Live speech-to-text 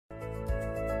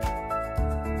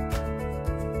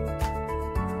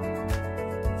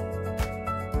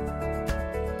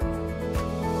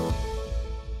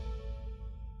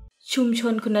ชุมช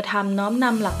นคุณธรรมน้อมน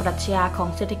ำหลักปรัชญาของ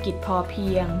เศรษฐกิจพอเพี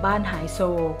ยงบ้านหายโศ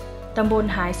กตำบล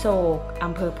หายโศกอ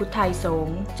ำเภอพุทธไทยสง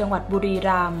ฆ์จังหวัดบุรี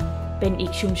รัมย์เป็นอี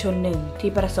กชุมชนหนึ่งที่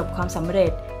ประสบความสำเร็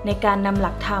จในการนำห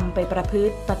ลักธรรมไปประพฤ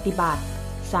ติปฏิบัติ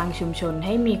สร้างชุมชนใ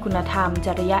ห้มีคุณธรรมจ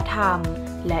ริยธรรม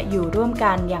และอยู่ร่วม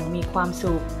กันอย่างมีความ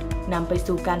สุขนำไป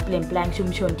สู่การเปลี่ยนแปลงชุม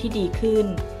ชนที่ดีขึ้น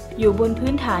อยู่บน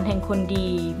พื้นฐานแห่งคนดี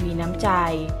มีน้ำใจ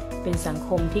เป็นสังค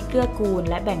มที่เกื้อกูล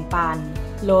และแบ่งปัน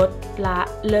ลดละ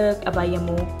เลิกอบาย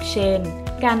มุขเช่น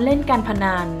การเล่นการพ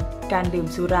นันการดื่ม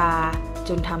สุราจ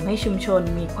นทำให้ชุมชน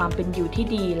มีความเป็นอยู่ที่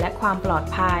ดีและความปลอด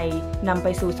ภัยนำไป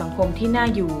สู่สังคมที่น่า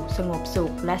อยู่สงบสุ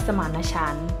ขและสมานฉั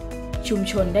นท์ชุม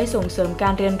ชนได้ส่งเสริมกา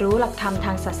รเรียนรู้หลักธรรมท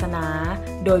างศาสนา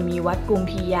โดยมีวัดกุม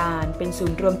พียานเป็นศู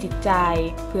นย์รวมจิตใจ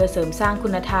เพื่อเสริมสร้างคุ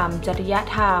ณธรรมจริย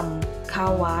ธรรมเข้า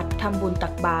วัดทำบุญตั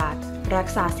กบาตรรัก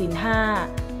ษาศีล 5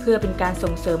เพื่อเป็นการ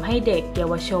ส่งเสริมให้เด็กเยา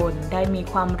วชนได้มี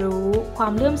ความรู้ควา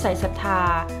มเลื่อมใสศรัทธา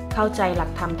เข้าใจหลั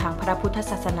กธรรมทางพระพุทธ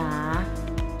ศาสนา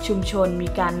ชุมชนมี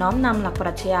การน้อมนำหลักป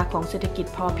รัชญาของเศรษฐกิจ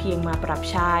พอเพียงมาปรับ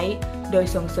ใช้โดย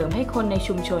ส่งเสริมให้คนใน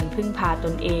ชุมชนพึ่งพาต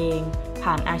นเอง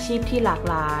ผ่านอาชีพที่หลาก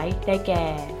หลายได้แก่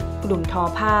กลุ่มทอ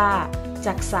ผ้า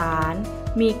จักสาน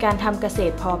มีการทำเกษ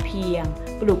ตรพอเพียง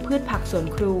ปลูกพืชผักสวน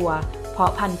ครัวเพา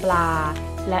ะพันธุ์ปลา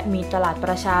และมีตลาดป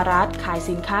ระชารัฐขาย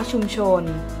สินค้าชุมชน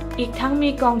อีกทั้งมี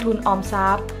กองทุนออมทรั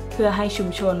พย์เพื่อให้ชุม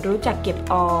ชนรู้จักเก็บ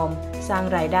ออมสร้าง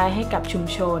รายได้ให้กับชุม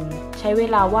ชนใช้เว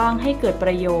ลาว่างให้เกิดป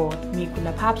ระโยชน์มีคุณ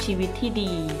ภาพชีวิตที่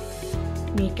ดี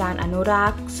มีการอนุรั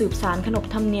กษ์สืบสานขนบ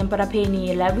ธรรมเนียมประเพณี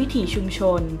และวิถีชุมช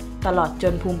นตลอดจ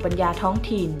นภูมิปัญญาท้อง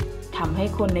ถิ่นทำให้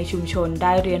คนในชุมชนไ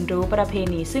ด้เรียนรู้ประเพ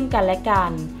ณีซึ่งกันและกั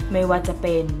นไม่ว่าจะเ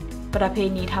ป็นประเพ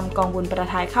ณีทำกองบุญประ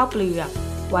ทายข้าวเปลือก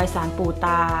ไหว้ศาลปู่ต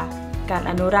าการ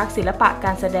อนุรักษ์ศิลปะก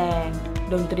ารแสดง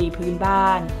ดนตรีพื้นบ้า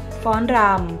นฟ้อนร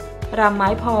ำรำไม้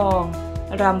พอง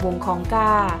รำวงของก้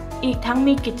าอีกทั้ง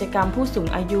มีกิจกรรมผู้สูง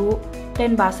อายุเต้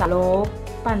นบาสโลป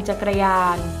ปั่นจักรยา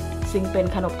นซึ่งเป็น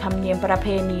ขนบธรรมเนียมประเพ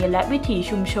ณีและวิถี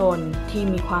ชุมชนที่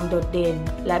มีความโดดเด่น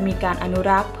และมีการอนุ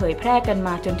รักษ์เผยแพร่กันม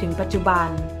าจนถึงปัจจุบัน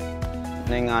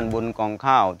ในงานบุญกอง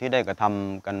ข้าวที่ได้กระท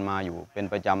ำกันมาอยู่เป็น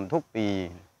ประจำทุกปี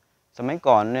สมัย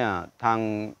ก่อนเนี่ยทาง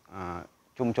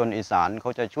ชุมชนอีสานเข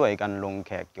าจะช่วยกันลงแ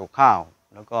ขกเกี่ยวข้าว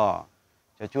แล้วก็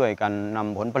จะช่วยกันน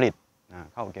ำผลผลิต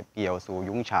เข้าเก็บเกี่ยวสู่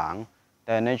ยุ้งฉางแ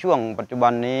ต่ในช่วงปัจจุบั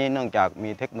นนี้เนื่องจากมี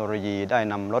เทคโนโลยีได้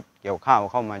นำรถเกี่ยวข้าว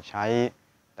เข้ามาใช้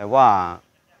แต่ว่า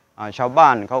ชาวบ้า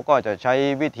นเขาก็จะใช้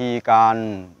วิธีการ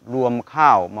รวมข้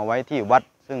าวมาไว้ที่วัด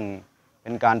ซึ่งเป็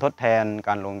นการทดแทนก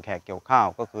ารลงแขกเกี่ยวข้าว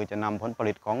ก็คือจะนำผลผ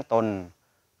ลิตของตน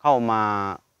เข้ามา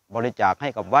บริจาคให้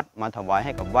กับวัดมาถวายใ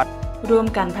ห้กับวัดร่วม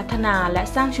กันพัฒนาและ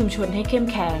สร้างชุมชนให้เข้ม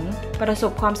แข็งประส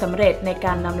บความสำเร็จในก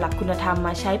ารนำหลักคุณธรรมม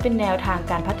าใช้เป็นแนวทาง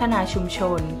การพัฒนาชุมช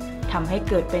นทำให้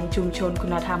เกิดเป็นชุมชนคุ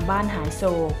ณธรรมบ้านหายโศ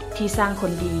กที่สร้างค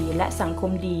นดีและสังค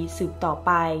มดีสืบต่อไ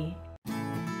ป